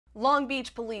Long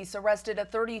Beach police arrested a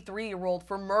 33-year-old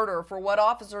for murder for what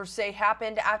officers say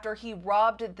happened after he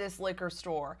robbed this liquor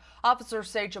store. Officers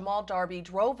say Jamal Darby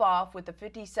drove off with the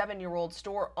 57-year-old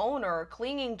store owner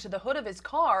clinging to the hood of his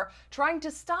car, trying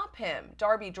to stop him.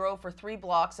 Darby drove for 3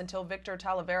 blocks until Victor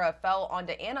Talavera fell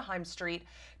onto Anaheim Street.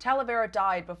 Talavera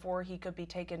died before he could be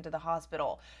taken to the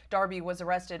hospital. Darby was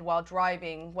arrested while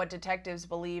driving what detectives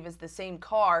believe is the same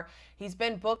car. He's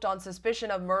been booked on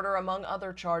suspicion of murder among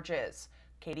other charges.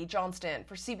 Katie Johnston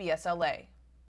for CBS LA.